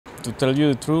To tell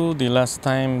you the truth, the last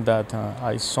time that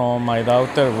I saw my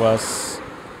daughter was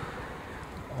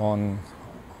on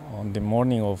the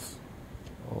morning of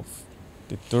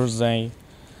the Thursday,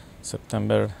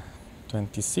 September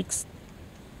 26th.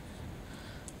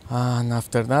 And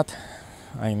after that,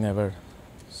 I never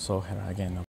saw her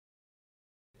again.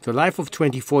 The life of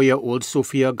 24-year-old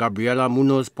Sofia Gabriela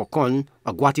Munoz Pocon,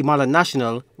 a Guatemalan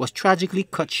national, was tragically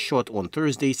cut short on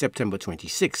Thursday, September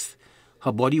 26th.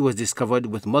 Her body was discovered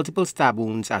with multiple stab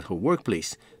wounds at her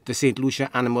workplace, the St.Lucia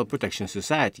Animal Protection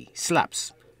Society,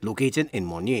 SLAPS, located in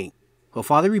Mourning. Her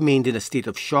father remained in a state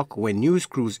of shock when news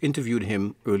crews interviewed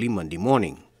him early Monday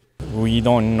morning. We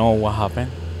don't know what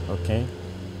happened, okay?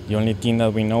 The only thing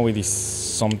that we know is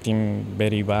something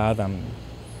very bad and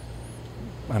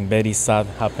very sad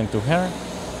happened to her.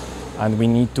 And we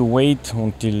need to wait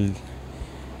until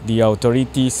the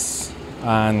authorities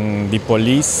and the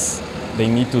police,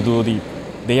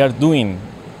 they are doing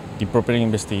the proper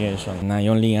investigation. And I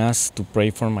only ask to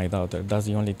pray for my daughter. That's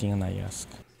the only thing I ask.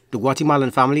 The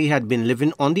Guatemalan family had been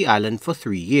living on the island for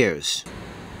 3 years.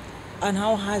 And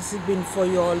how has it been for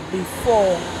you all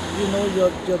before,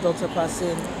 your daughter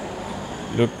passing?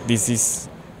 Look, this is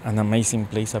an amazing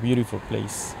place, a beautiful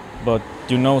place. But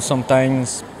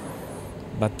sometimes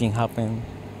bad things happen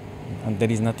and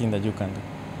there is nothing that you can do.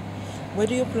 Where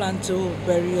do you plan to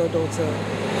bury your daughter?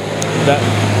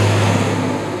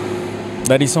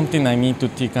 That is something I need to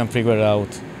think and figure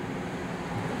out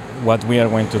what we are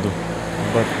going to do.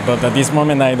 But at this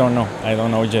moment, I don't know. I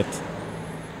don't know yet.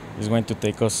 It's going to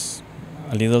take us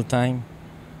a little time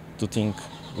to think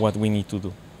what we need to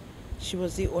do. She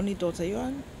was the only daughter you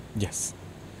had? Yes.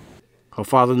 Her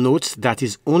father notes that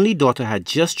his only daughter had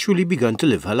just truly begun to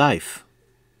live her life.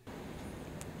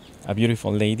 A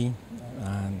beautiful lady,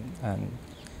 and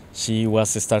she was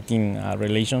starting a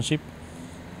relationship,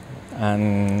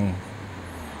 and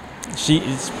she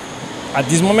is, at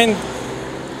this moment,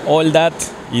 all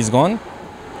that is gone.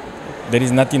 There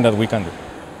is nothing that we can do.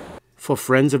 For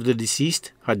friends of the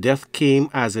deceased, her death came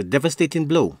as a devastating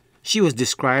blow. She was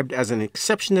described as an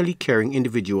exceptionally caring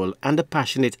individual and a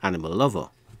passionate animal lover.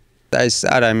 It's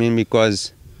sad,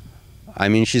 because,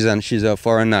 she's a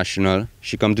foreign national.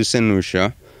 She come to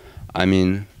St.Lucia.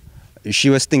 She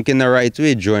was thinking the right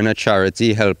way, join a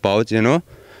charity, help out,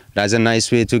 That's a nice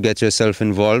way to get yourself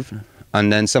involved.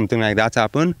 And then something like that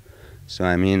happened. So,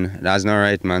 that's not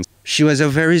right, man. She was a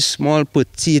very small,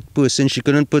 petite person. She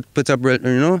couldn't put up,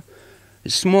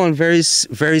 small, very,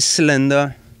 very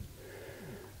slender.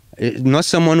 Not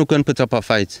someone who can put up a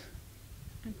fight.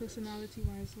 And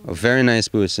personality-wise? A very nice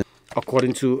person.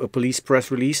 According to a police press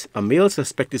release, a male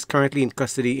suspect is currently in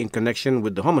custody in connection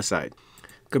with the homicide.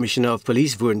 Commissioner of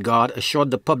Police Vern Gard assured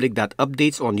the public that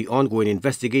updates on the ongoing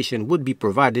investigation would be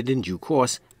provided in due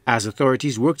course as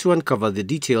authorities work to uncover the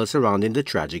details surrounding the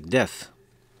tragic death.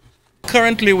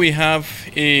 Currently we have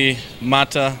a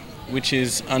matter which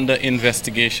is under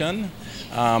investigation.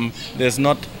 There's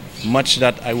not much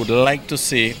that I would like to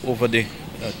say over the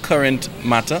current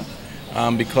matter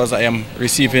because I am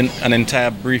receiving an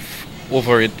entire brief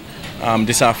over it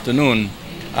this afternoon.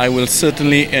 I will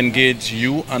certainly engage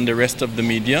you and the rest of the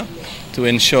media to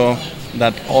ensure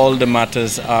that all the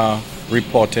matters are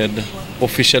reported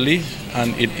officially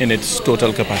and in its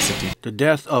total capacity. The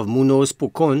death of Munoz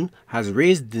Pocon has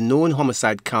raised the known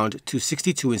homicide count to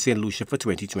 62 in St. Lucia for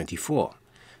 2024.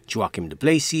 Joachim de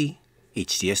Plessis,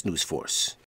 HTS News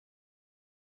Force.